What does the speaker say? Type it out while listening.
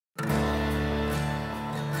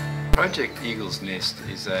Project Eagle's Nest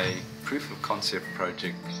is a proof of concept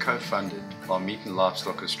project co-funded by Meat and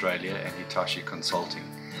Livestock Australia and Hitachi Consulting.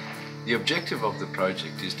 The objective of the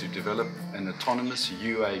project is to develop an autonomous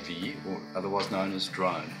UAV, or otherwise known as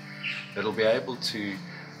drone, that will be able to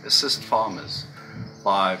assist farmers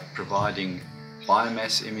by providing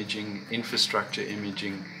biomass imaging, infrastructure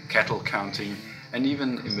imaging, cattle counting, and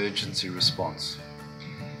even emergency response.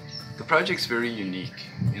 The project's very unique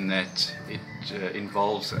in that it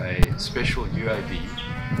involves a special UAV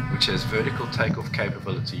which has vertical takeoff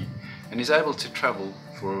capability and is able to travel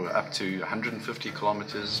for up to 150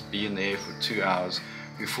 kilometers, be in the air for 2 hours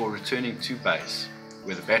before returning to base,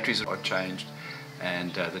 where the batteries are changed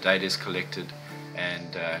and the data is collected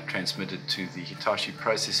and transmitted to the Hitachi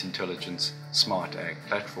Process Intelligence Smart Ag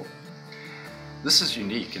platform. This is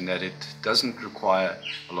unique in that it doesn't require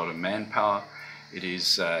a lot of manpower. It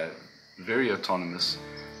is very autonomous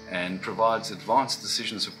and provides advanced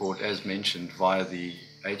decision support, as mentioned, via the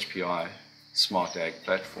HPI Smart Ag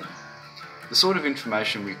platform. The sort of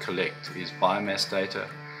information we collect is biomass data,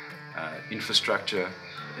 infrastructure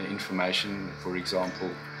information, for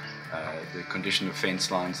example, the condition of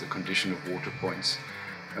fence lines, the condition of water points.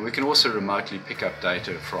 And we can also remotely pick up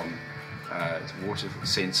data from water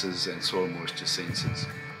sensors and soil moisture sensors.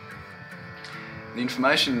 The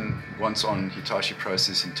information once on Hitachi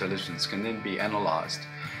Process Intelligence can then be analyzed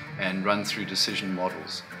and run through decision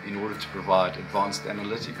models in order to provide advanced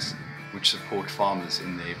analytics which support farmers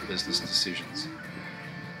in their business decisions.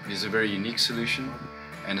 It is a very unique solution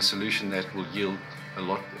and a solution that will yield a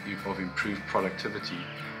lot of improved productivity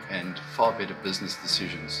and far better business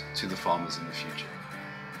decisions to the farmers in the future.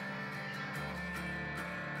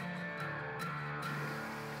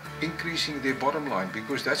 Increasing their bottom line,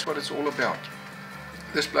 because that's what it's all about.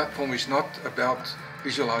 This platform is not about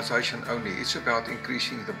visualization only, it's about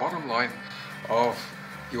increasing the bottom line of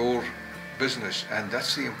your business, and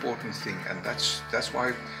that's the important thing, and that's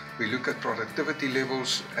why we look at productivity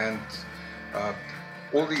levels and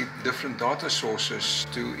all the different data sources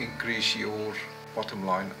to increase your bottom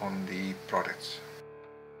line on the products.